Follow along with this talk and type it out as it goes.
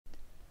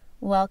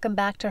Welcome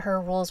back to Her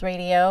Rules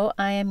Radio.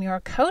 I am your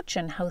coach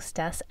and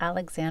hostess,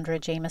 Alexandra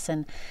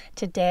Jamieson.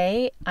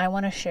 Today, I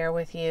want to share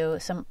with you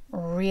some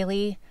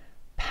really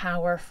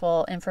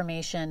powerful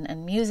information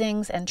and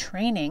musings and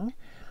training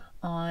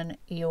on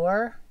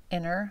your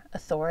inner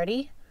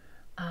authority,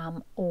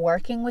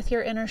 working with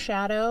your inner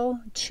shadow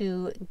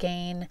to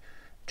gain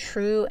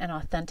true and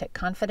authentic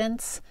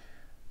confidence,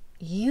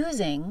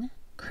 using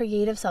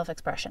creative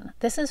self-expression.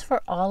 This is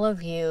for all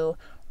of you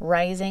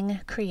rising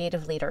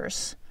creative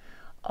leaders,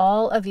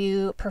 all of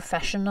you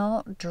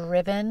professional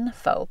driven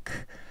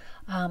folk.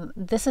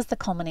 This is the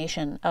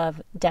culmination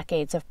of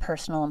decades of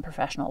personal and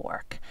professional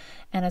work.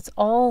 And it's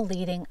all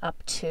leading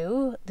up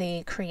to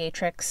the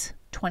Creatrix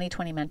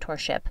 2020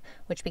 mentorship,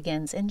 which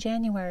begins in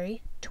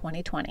January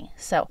 2020.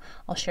 So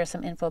I'll share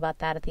some info about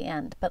that at the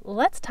end. But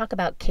let's talk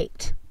about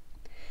Kate.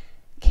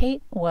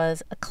 Kate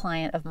was a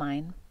client of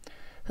mine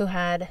who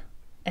had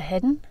a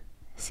hidden,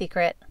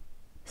 secret,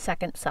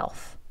 second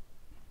self,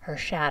 her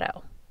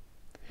shadow.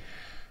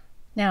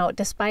 Now,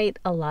 despite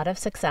a lot of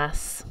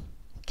success,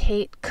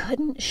 Kate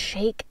couldn't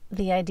shake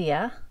the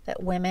idea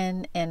that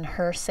women in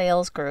her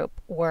sales group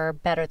were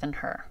better than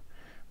her,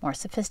 more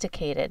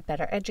sophisticated,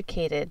 better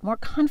educated, more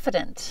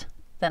confident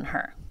than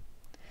her.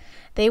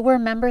 They were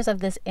members of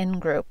this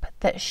in-group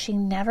that she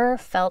never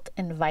felt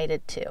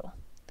invited to.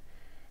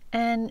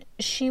 And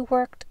she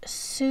worked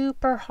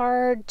super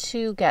hard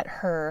to get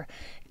her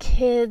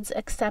kids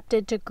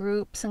accepted to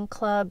groups and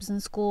clubs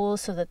and schools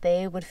so that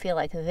they would feel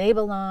like they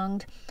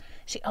belonged.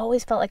 She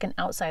always felt like an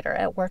outsider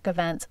at work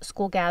events,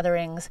 school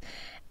gatherings,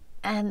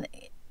 and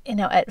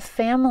at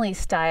family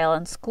style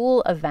and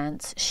school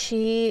events,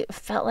 she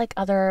felt like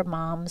other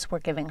moms were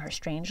giving her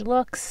strange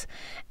looks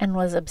and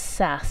was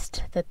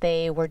obsessed that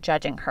they were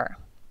judging her.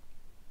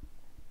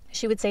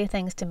 She would say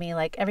things to me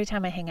like, every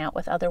time I hang out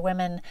with other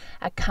women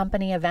at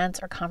company events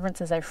or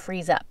conferences, I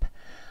freeze up.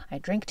 I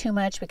drink too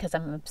much because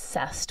I'm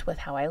obsessed with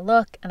how I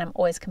look and I'm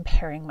always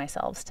comparing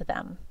myself to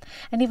them.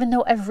 And even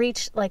though I've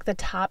reached like the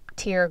top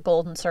tier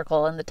golden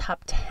circle and the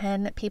top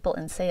 10 people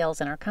in sales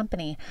in our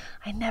company,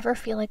 I never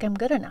feel like I'm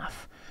good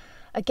enough.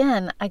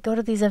 Again, I go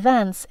to these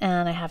events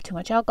and I have too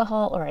much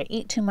alcohol, or I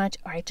eat too much,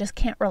 or I just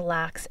can't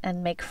relax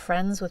and make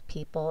friends with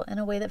people in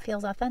a way that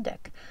feels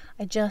authentic.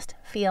 I just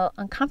feel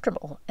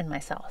uncomfortable in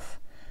myself.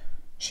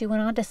 She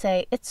went on to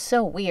say, it's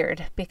so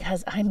weird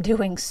because I'm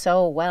doing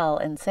so well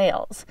in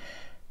sales.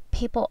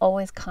 People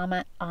always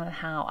comment on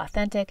how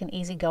authentic and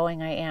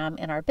easygoing I am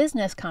in our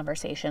business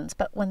conversations,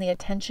 but when the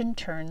attention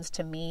turns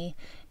to me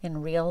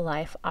in real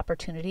life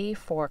opportunity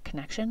for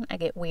connection, I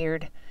get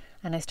weird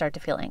and I start to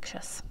feel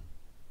anxious.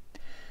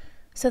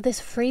 So this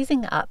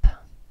freezing up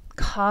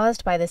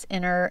caused by this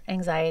inner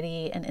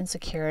anxiety and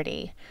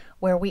insecurity,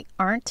 where we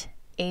aren't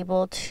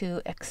able to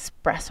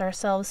express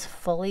ourselves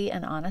fully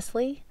and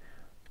honestly,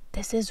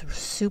 this is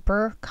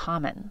super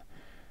common.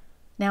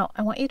 Now,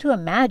 I want you to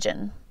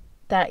imagine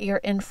that you're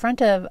in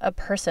front of a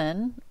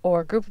person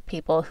or group of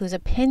people whose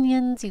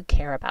opinions you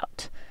care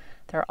about.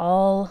 They're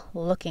all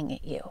looking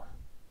at you.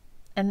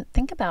 And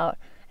think about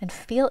and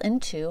feel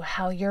into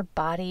how your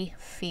body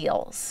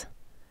feels.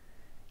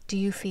 Do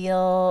you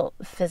feel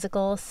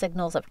physical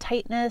signals of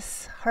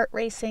tightness, heart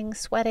racing,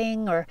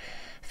 sweating, or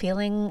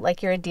feeling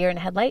like you're a deer in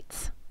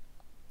headlights?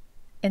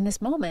 In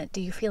this moment,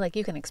 do you feel like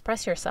you can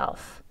express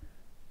yourself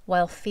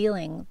while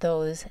feeling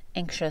those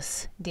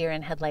anxious deer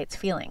in headlights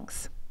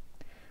feelings?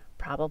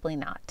 Probably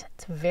not.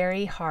 It's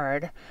very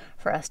hard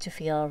for us to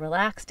feel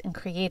relaxed and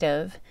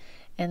creative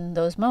in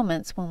those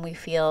moments when we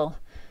feel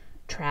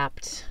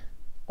trapped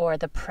or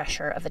the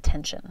pressure of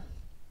attention.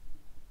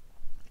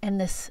 And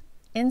this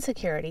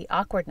insecurity,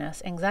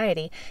 awkwardness,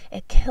 anxiety,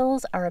 it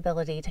kills our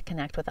ability to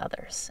connect with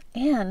others,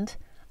 and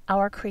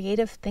our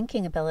creative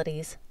thinking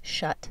abilities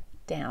shut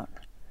down.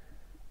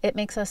 It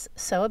makes us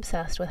so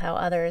obsessed with how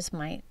others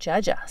might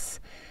judge us,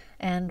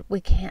 and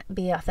we can't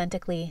be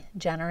authentically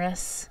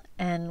generous,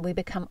 and we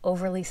become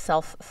overly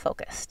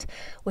self-focused,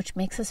 which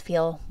makes us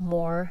feel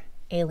more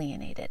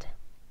alienated.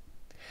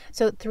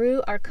 So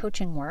through our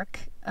coaching work,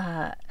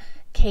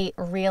 Kate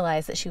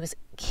realized that she was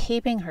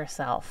keeping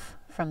herself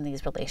from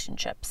these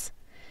relationships.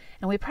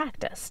 And we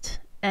practiced,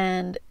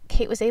 and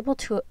Kate was able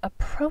to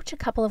approach a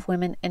couple of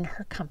women in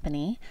her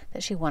company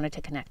that she wanted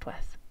to connect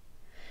with.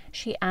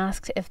 She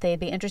asked if they'd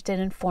be interested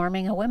in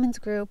forming a women's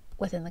group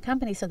within the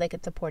company so they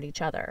could support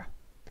each other.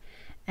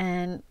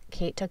 And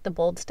Kate took the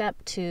bold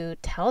step to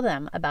tell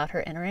them about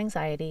her inner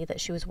anxiety,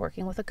 that she was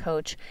working with a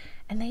coach,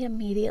 and they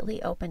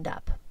immediately opened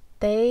up.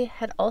 They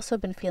had also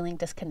been feeling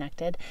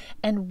disconnected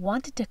and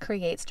wanted to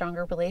create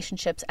stronger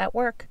relationships at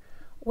work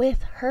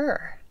with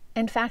her.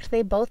 In fact,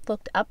 they both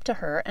looked up to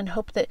her and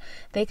hoped that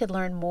they could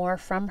learn more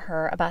from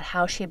her about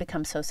how she had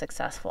become so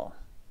successful.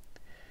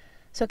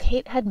 So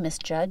Kate had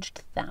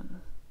misjudged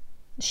them.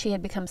 She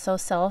had become so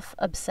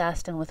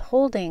self-obsessed and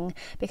withholding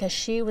because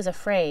she was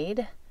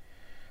afraid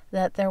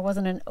that there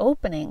wasn't an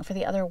opening for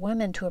the other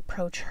women to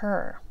approach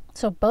her.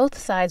 So both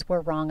sides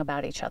were wrong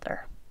about each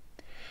other.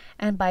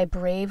 And by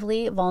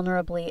bravely,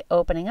 vulnerably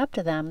opening up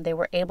to them, they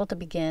were able to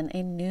begin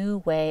a new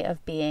way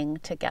of being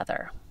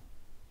together.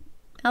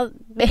 Now,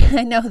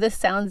 I know this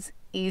sounds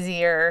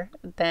easier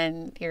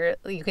than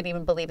you can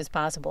even believe is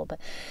possible, but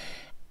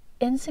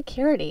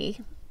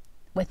insecurity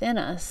within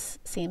us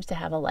seems to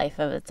have a life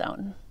of its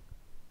own.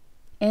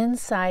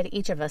 Inside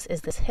each of us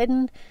is this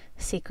hidden,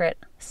 secret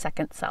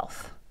second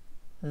self,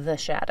 the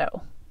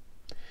shadow.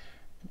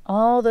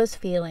 All those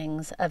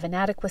feelings of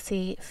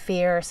inadequacy,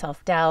 fear,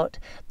 self-doubt,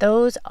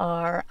 those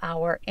are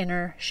our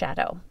inner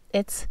shadow.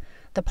 It's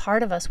the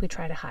part of us we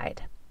try to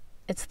hide.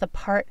 It's the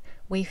part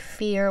we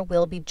fear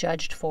will be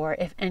judged for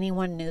if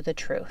anyone knew the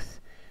truth.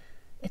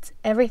 It's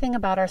everything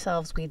about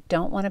ourselves we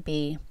don't want to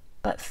be,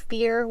 but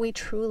fear we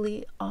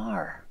truly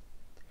are.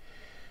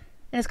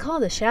 And it's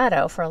called the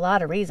shadow for a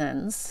lot of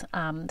reasons.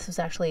 This was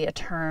actually a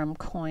term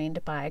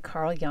coined by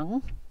Carl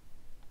Jung.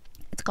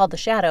 It's called the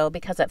shadow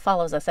because it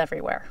follows us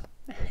everywhere.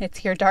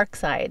 It's your dark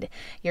side,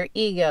 your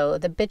ego,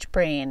 the bitch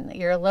brain,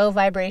 your low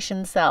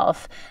vibration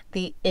self,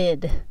 the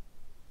id.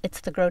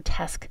 It's the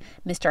grotesque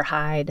Mr.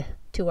 Hyde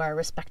to our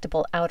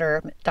respectable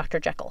outer Dr.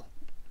 Jekyll.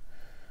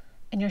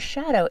 And your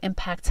shadow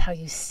impacts how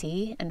you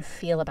see and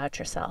feel about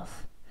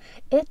yourself.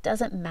 It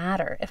doesn't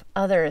matter if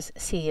others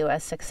see you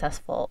as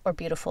successful or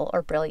beautiful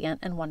or brilliant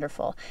and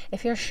wonderful.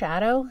 If your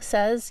shadow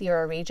says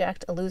you're a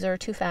reject, a loser,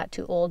 too fat,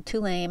 too old,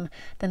 too lame,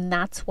 then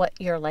that's what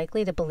you're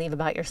likely to believe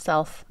about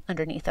yourself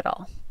underneath it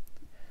all.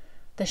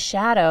 The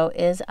shadow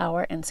is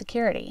our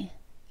insecurity.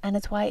 And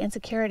it's why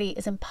insecurity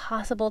is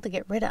impossible to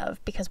get rid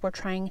of, because we're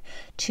trying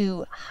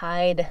to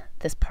hide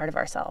this part of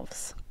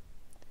ourselves.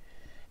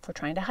 If we're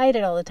trying to hide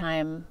it all the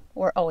time,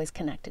 we're always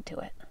connected to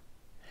it.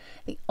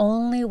 The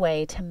only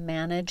way to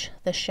manage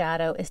the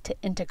shadow is to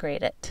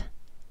integrate it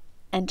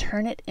and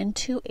turn it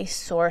into a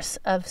source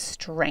of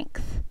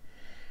strength.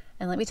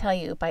 And let me tell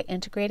you, by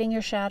integrating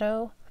your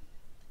shadow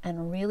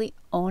and really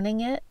owning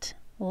it,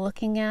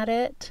 looking at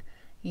it,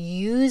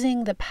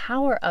 using the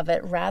power of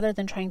it rather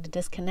than trying to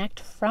disconnect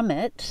from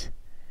it,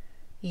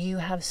 you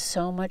have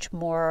so much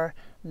more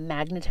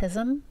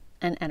magnetism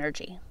and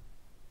energy.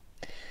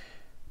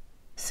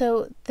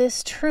 So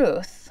this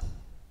truth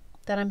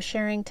that I'm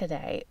sharing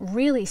today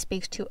really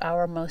speaks to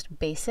our most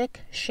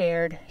basic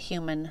shared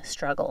human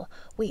struggle.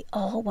 We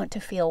all want to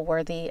feel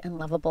worthy and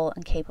lovable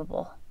and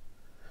capable,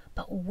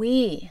 but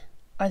we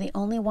are the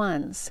only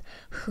ones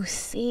who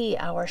see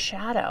our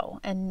shadow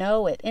and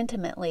know it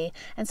intimately,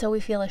 and so we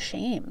feel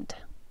ashamed.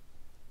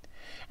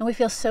 And we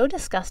feel so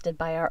disgusted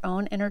by our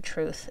own inner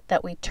truth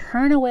that we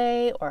turn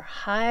away or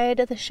hide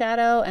the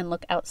shadow and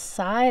look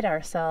outside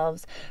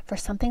ourselves for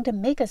something to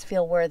make us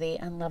feel worthy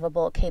and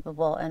lovable,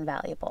 capable, and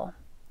valuable.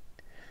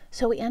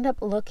 So we end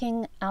up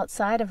looking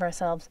outside of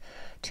ourselves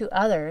to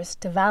others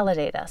to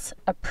validate us,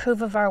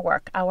 approve of our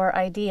work, our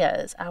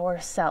ideas,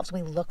 ourselves.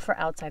 We look for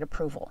outside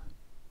approval.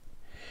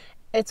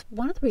 It's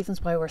one of the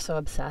reasons why we're so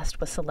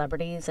obsessed with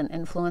celebrities and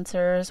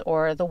influencers,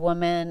 or the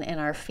woman in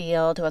our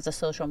field who has a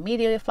social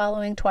media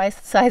following twice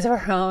the size of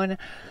our own.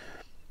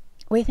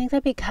 We think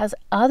that because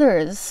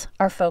others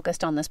are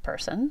focused on this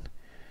person,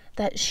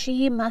 that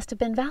she must have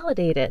been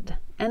validated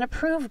and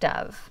approved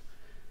of.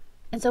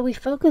 And so we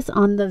focus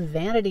on the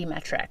vanity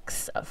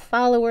metrics of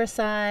follower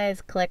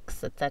size,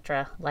 clicks,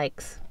 etc.,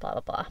 likes, blah,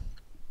 blah, blah.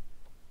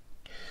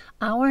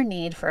 Our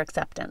need for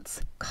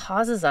acceptance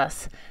causes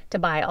us to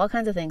buy all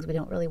kinds of things we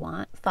don't really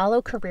want, follow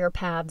career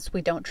paths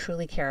we don't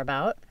truly care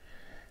about,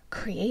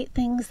 create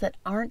things that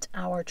aren't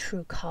our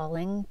true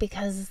calling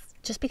because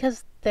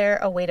they're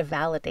a way to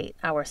validate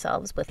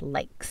ourselves with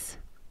likes.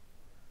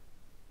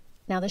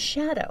 Now, the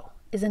shadow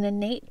is an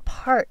innate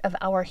part of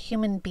our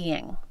human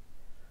being,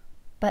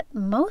 but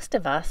most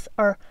of us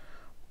are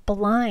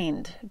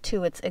blind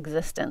to its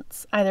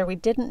existence. Either we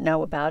didn't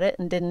know about it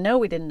and didn't know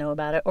we didn't know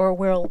about it, or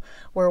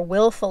we're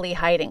willfully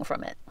hiding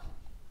from it.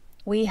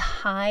 We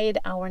hide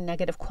our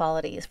negative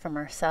qualities from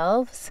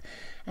ourselves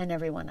and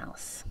everyone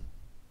else.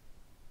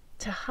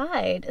 To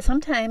hide,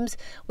 sometimes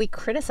we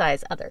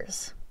criticize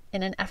others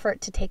in an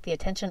effort to take the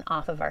attention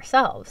off of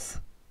ourselves.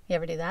 You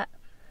ever do that?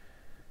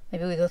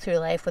 Maybe we go through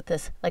life with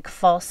this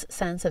false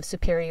sense of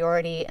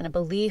superiority and a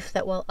belief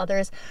that while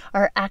others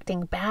are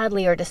acting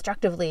badly or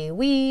destructively,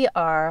 we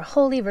are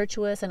wholly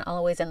virtuous and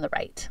always in the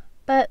right.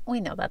 But we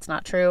know that's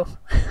not true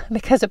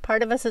because a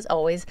part of us is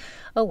always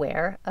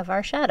aware of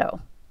our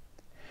shadow.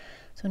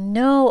 So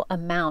no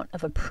amount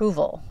of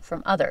approval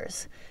from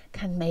others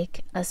can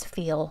make us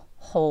feel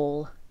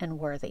whole and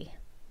worthy,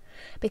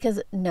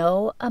 because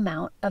no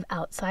amount of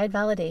outside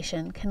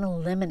validation can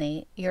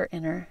eliminate your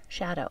inner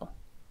shadow.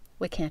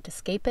 We can't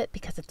escape it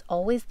because it's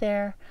always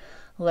there,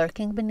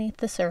 lurking beneath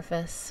the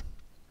surface.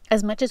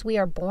 As much as we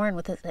are born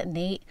with this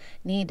innate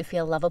need to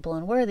feel lovable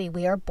and worthy,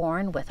 we are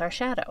born with our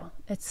shadow.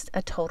 It's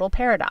a total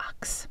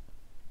paradox.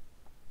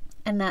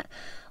 And that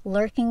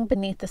lurking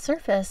beneath the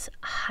surface,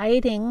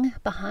 hiding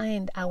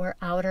behind our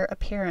outer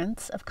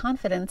appearance of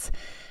confidence,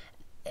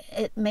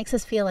 it makes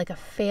us feel like a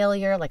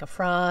failure, like a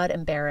fraud,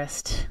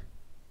 embarrassed,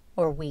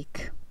 or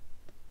weak.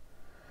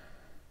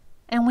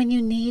 And when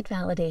you need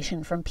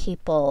validation from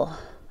people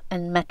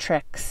and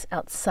metrics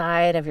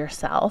outside of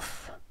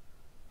yourself,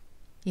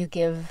 you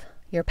give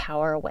your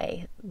power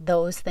away.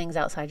 Those things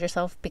outside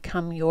yourself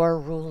become your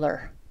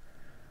ruler.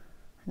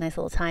 Nice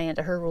little tie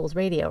into Her Rules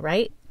Radio,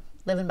 right?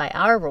 Living by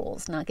our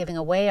rules, not giving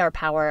away our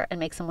power and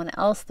make someone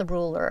else the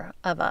ruler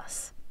of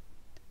us.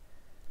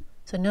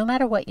 So no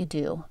matter what you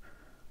do,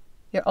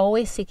 you're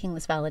always seeking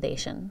this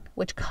validation,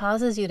 which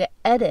causes you to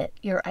edit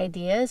your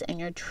ideas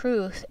and your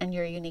truth and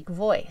your unique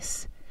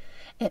voice.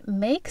 It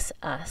makes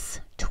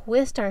us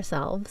twist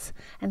ourselves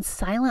and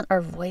silence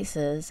our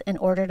voices in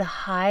order to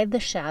hide the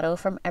shadow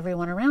from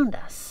everyone around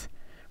us,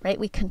 right?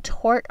 We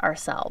contort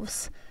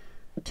ourselves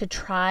to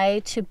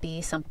try to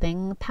be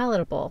something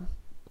palatable,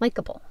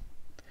 likable.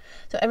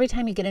 So every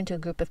time you get into a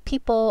group of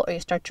people or you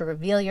start to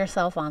reveal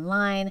yourself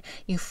online,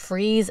 you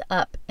freeze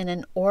up in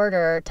an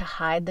order to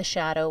hide the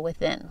shadow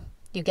within.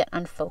 You get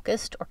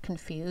unfocused or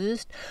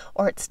confused,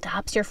 or it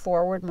stops your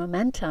forward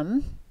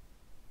momentum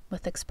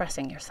with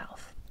expressing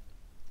yourself.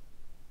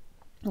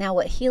 Now,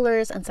 what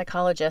healers and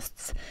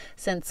psychologists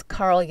since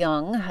Carl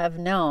Jung have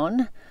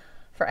known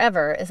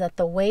forever is that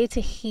the way to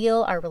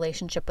heal our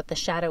relationship with the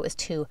shadow is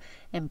to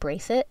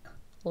embrace it,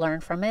 learn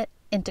from it,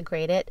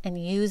 integrate it,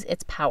 and use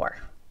its power.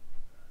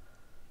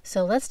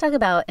 So let's talk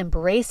about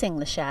embracing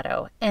the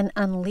shadow and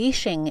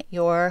unleashing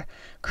your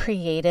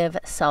creative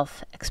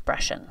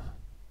self-expression.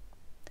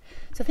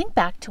 So think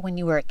back to when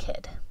you were a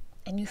kid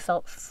and you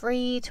felt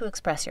free to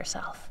express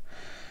yourself.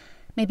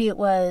 Maybe it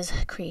was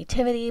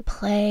creativity,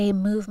 play,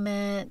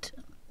 movement,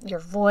 your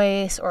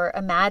voice, or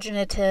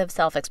imaginative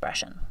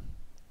self-expression.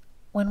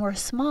 When we're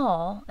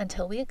small,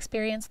 until we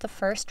experience the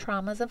first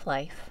traumas of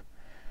life,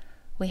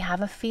 we have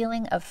a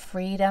feeling of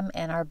freedom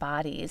in our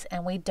bodies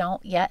and we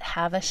don't yet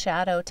have a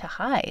shadow to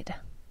hide.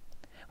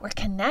 We're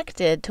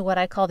connected to what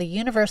I call the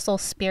universal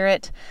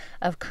spirit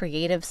of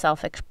creative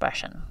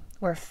self-expression.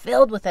 We're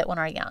filled with it when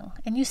we're young,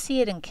 and you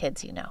see it in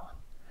kids, you know.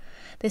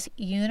 This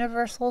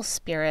universal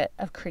spirit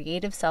of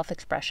creative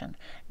self-expression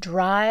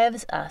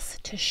drives us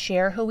to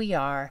share who we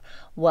are,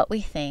 what we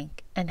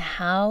think, and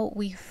how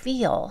we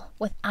feel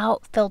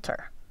without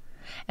filter.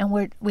 And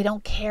we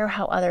don't care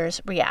how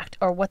others react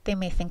or what they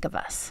may think of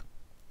us.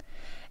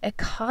 It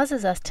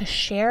causes us to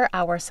share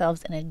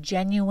ourselves in a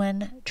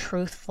genuine,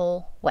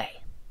 truthful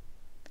way.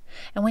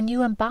 And when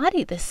you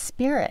embody this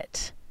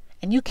spirit,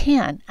 and you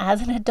can,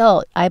 as an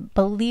adult,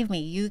 believe me,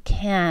 you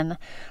can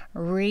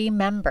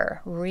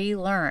remember,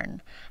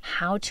 relearn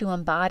how to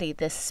embody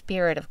this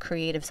spirit of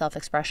creative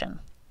self-expression.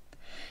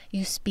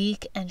 You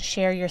speak and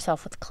share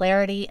yourself with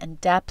clarity and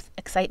depth,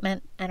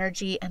 excitement,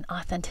 energy, and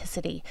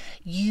authenticity.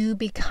 You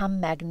become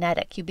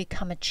magnetic. You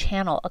become a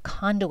channel, a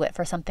conduit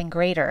for something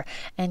greater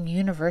and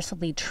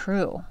universally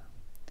true.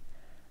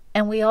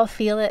 And we all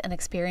feel it and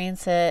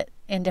experience it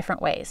in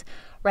different ways.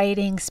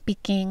 Writing,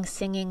 speaking,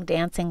 singing,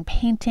 dancing,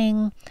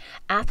 painting.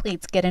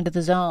 Athletes get into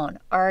the zone.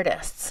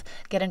 Artists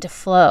get into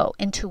flow,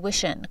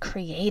 intuition,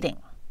 creating.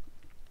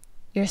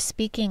 You're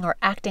speaking or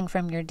acting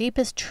from your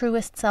deepest,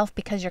 truest self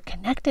because you're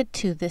connected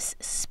to this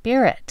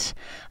spirit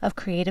of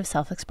creative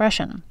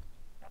self-expression,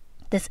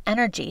 this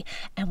energy,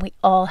 and we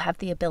all have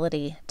the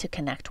ability to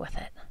connect with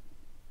it.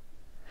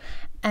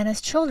 And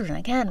as children,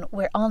 again,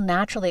 we all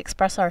naturally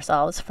express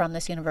ourselves from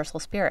this universal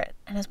spirit.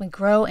 And as we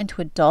grow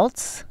into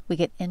adults, we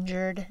get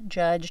injured,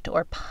 judged,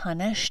 or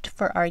punished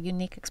for our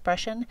unique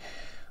expression.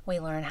 We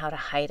learn how to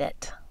hide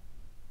it.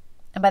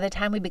 And by the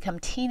time we become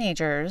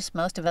teenagers,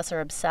 most of us are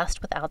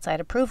obsessed with outside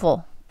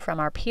approval from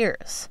our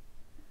peers.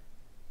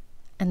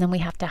 And then we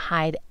have to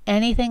hide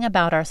anything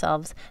about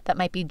ourselves that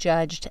might be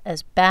judged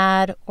as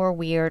bad or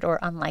weird or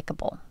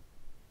unlikable,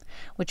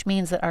 which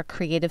means that our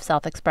creative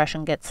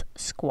self-expression gets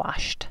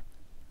squashed.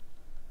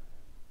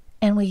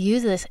 And we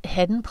use this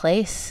hidden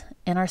place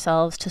in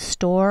ourselves to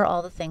store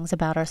all the things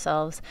about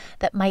ourselves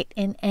that might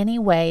in any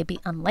way be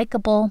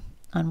unlikable,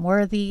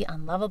 unworthy,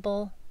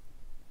 unlovable.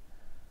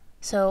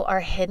 So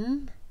our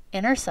hidden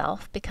inner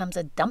self becomes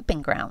a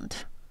dumping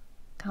ground,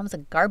 becomes a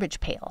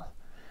garbage pail.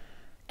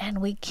 And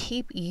we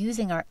keep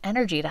using our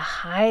energy to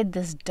hide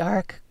this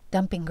dark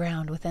dumping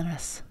ground within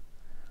us.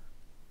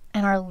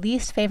 And our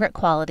least favorite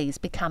qualities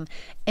become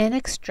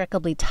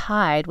inextricably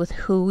tied with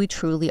who we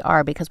truly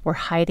are because we're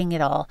hiding it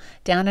all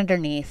down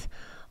underneath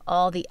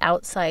all the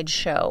outside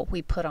show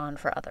we put on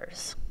for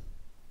others.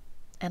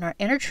 And our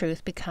inner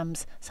truth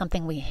becomes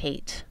something we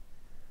hate,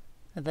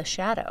 the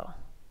shadow.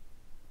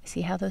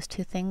 See how those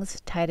two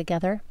things tie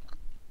together?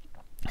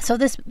 So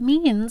this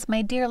means,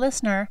 my dear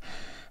listener,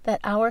 that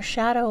our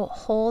shadow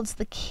holds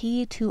the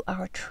key to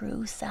our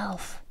true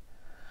self,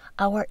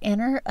 our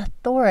inner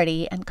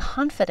authority and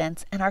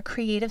confidence, and our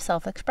creative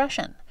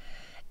self-expression.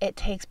 It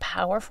takes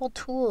powerful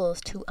tools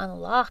to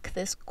unlock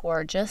this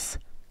gorgeous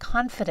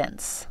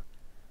confidence,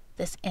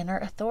 this inner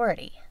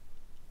authority.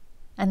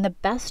 And the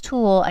best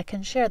tool I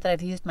can share that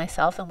I've used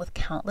myself and with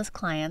countless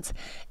clients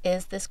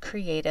is this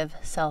creative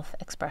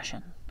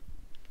self-expression.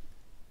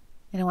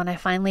 You know, when I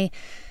finally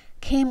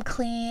came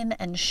clean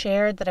and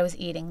shared that I was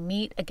eating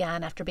meat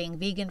again after being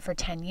vegan for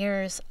 10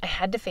 years, I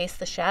had to face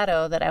the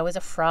shadow that I was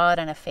a fraud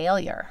and a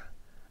failure.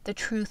 The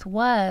truth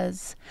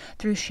was,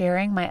 through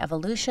sharing my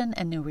evolution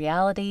and new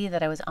reality,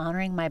 that I was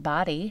honoring my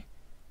body,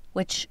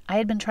 which I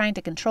had been trying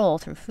to control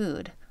through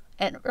food.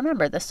 And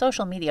remember, the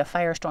social media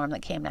firestorm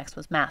that came next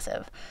was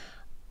massive.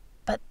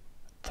 But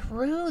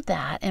through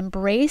that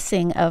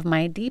embracing of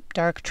my deep,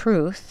 dark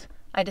truth,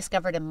 I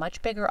discovered a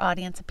much bigger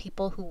audience of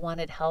people who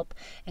wanted help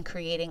in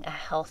creating a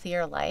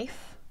healthier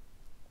life.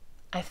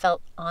 I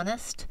felt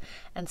honest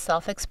and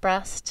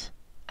self-expressed.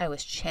 I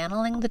was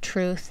channeling the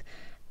truth,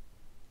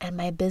 and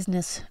my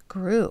business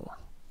grew.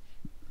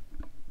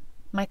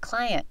 My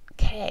client,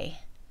 Kay,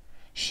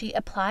 she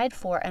applied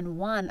for and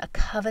won a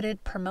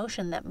coveted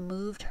promotion that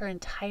moved her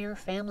entire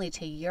family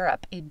to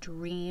Europe, a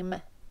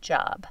dream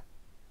job.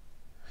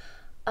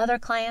 Other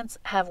clients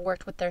have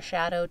worked with their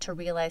shadow to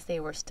realize they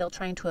were still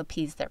trying to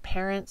appease their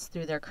parents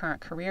through their current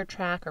career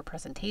track or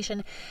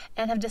presentation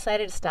and have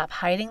decided to stop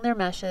hiding their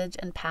message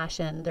and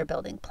passion. They're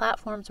building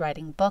platforms,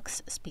 writing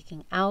books,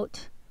 speaking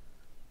out.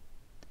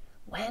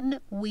 When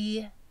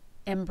we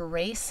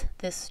embrace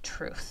this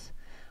truth,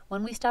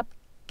 when we stop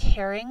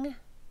caring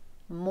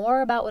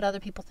more about what other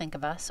people think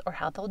of us or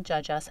how they'll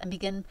judge us and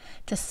begin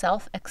to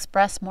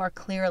self-express more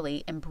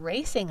clearly,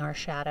 embracing our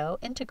shadow,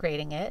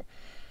 integrating it,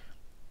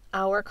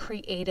 our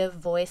creative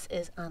voice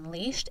is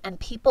unleashed and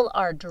people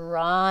are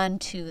drawn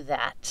to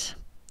that.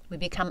 We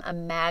become a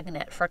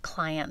magnet for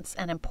clients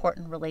and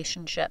important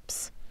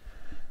relationships.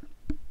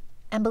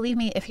 And believe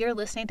me, if you're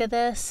listening to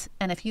this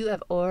and if you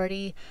have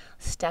already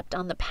stepped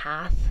on the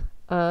path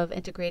of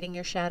integrating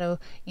your shadow,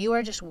 you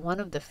are just one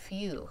of the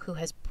few who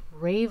has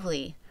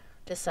bravely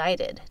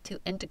decided to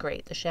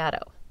integrate the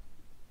shadow.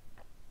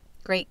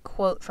 Great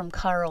quote from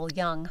Carl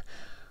Jung.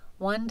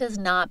 One does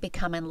not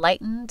become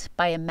enlightened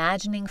by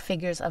imagining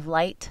figures of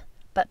light,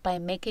 but by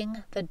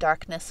making the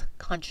darkness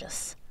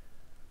conscious.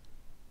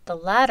 The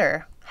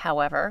latter,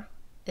 however,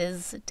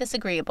 is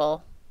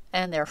disagreeable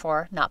and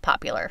therefore not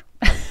popular.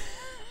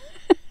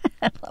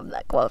 I love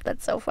that quote.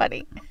 That's so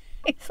funny.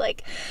 He's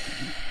like,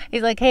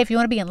 hey, if you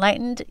want to be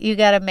enlightened, you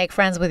got to make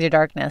friends with your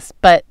darkness,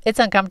 but it's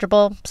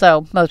uncomfortable,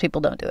 so most people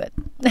don't do it.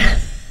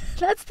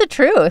 That's the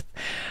truth.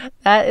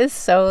 That is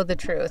so the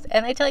truth.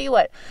 And I tell you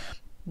what,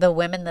 the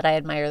women that I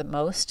admire the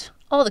most,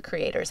 all the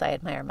creators I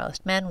admire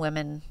most, men,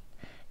 women,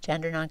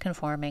 gender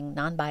nonconforming,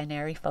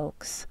 non-binary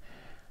folks,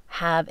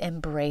 have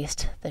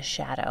embraced the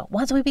shadow.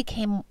 Once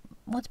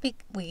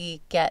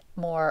we get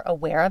more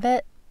aware of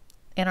it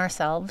in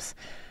ourselves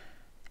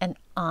and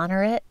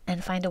honor it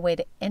and find a way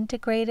to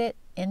integrate it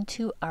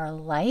into our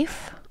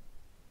life,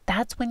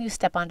 that's when you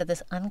step onto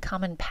this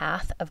uncommon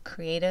path of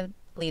creative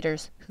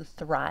leaders who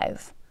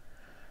thrive.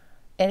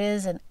 It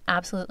is an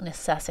absolute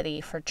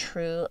necessity for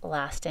true,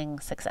 lasting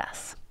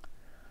success.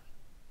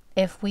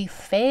 If we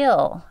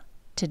fail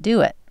to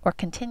do it or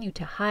continue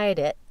to hide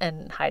it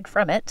and hide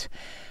from it,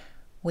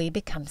 we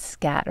become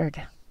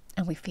scattered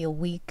and we feel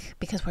weak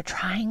because we're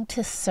trying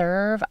to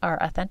serve our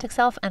authentic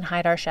self and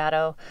hide our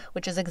shadow,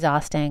 which is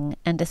exhausting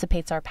and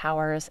dissipates our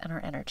powers and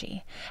our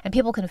energy. And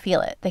people can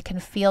feel it. They can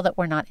feel that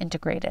we're not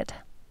integrated.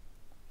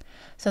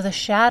 So the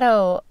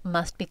shadow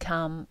must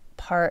become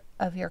part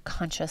of your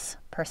conscious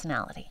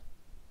personality.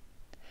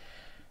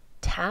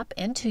 Tap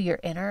into your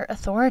inner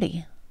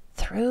authority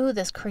through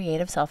this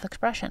creative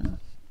self-expression.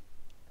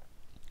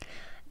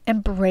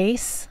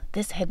 Embrace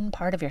this hidden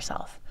part of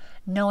yourself,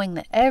 knowing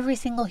that every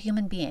single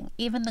human being,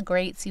 even the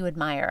greats you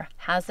admire,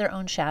 has their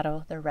own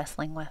shadow they're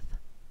wrestling with.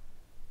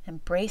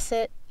 Embrace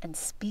it and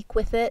speak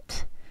with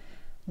it,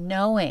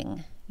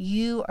 knowing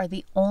you are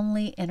the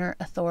only inner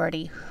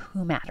authority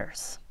who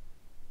matters.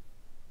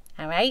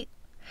 All right?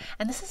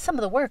 And this is some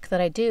of the work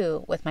that I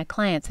do with my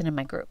clients and in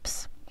my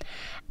groups.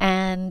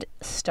 And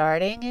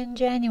starting in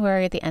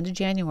January, at the end of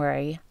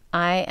January,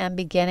 I am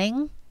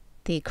beginning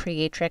the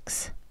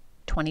Creatrix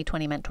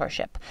 2020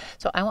 mentorship.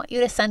 So I want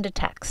you to send a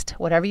text,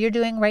 whatever you're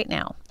doing right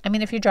now. I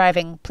mean, if you're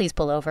driving, please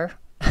pull over.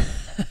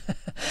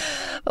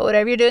 But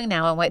whatever you're doing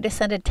now, I want you to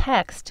send a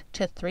text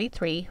to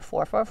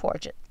 33444.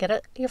 Just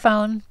get your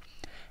phone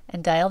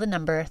and dial the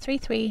number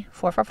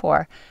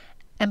 33444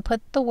 and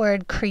put the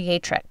word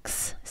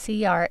Creatrix,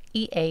 Creatrix.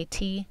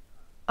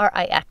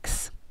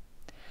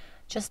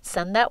 Just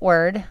send that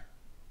word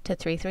to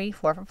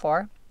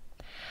 33444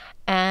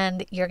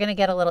 and you're going to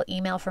get a little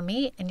email from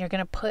me and you're going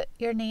to put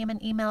your name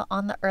and email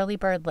on the early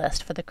bird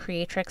list for the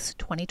Creatrix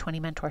 2020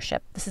 mentorship.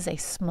 This is a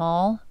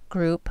small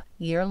group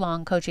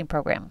year-long coaching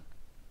program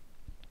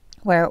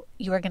where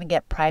you are going to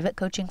get private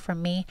coaching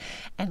from me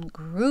and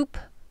group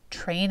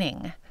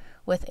training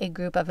with a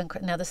group of,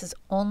 now this is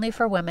only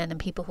for women and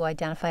people who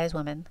identify as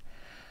women,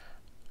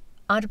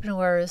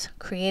 entrepreneurs,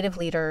 creative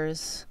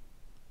leaders,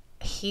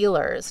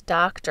 healers,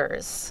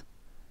 doctors,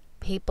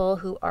 people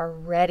who are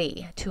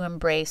ready to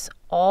embrace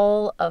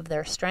all of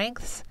their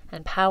strengths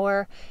and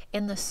power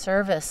in the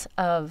service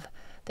of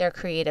their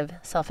creative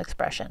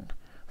self-expression,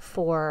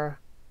 for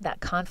that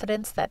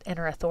confidence, that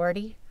inner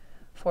authority,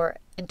 for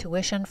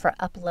intuition, for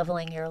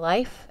up-leveling your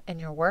life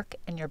and your work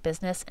and your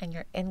business and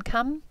your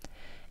income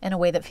in a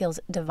way that feels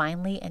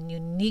divinely and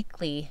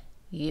uniquely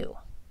you.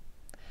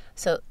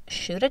 So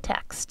shoot a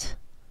text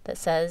that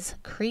says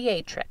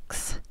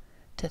Creatrix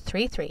to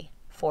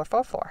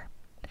 33444.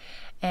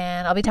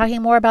 And I'll be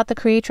talking more about the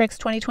Creatrix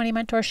 2020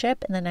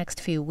 mentorship in the next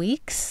few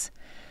weeks.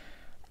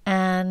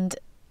 And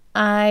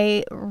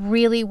I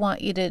really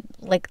want you to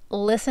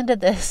listen to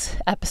this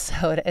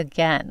episode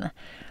again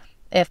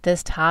if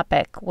this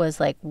topic was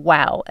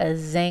wow, a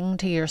zing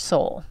to your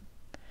soul.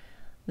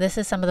 This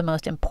is some of the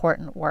most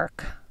important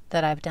work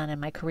that I've done in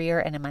my career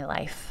and in my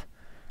life.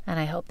 And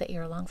I hope that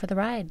you're along for the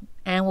ride.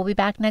 And we'll be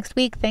back next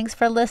week. Thanks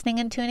for listening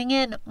and tuning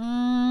in.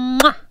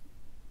 Mwah!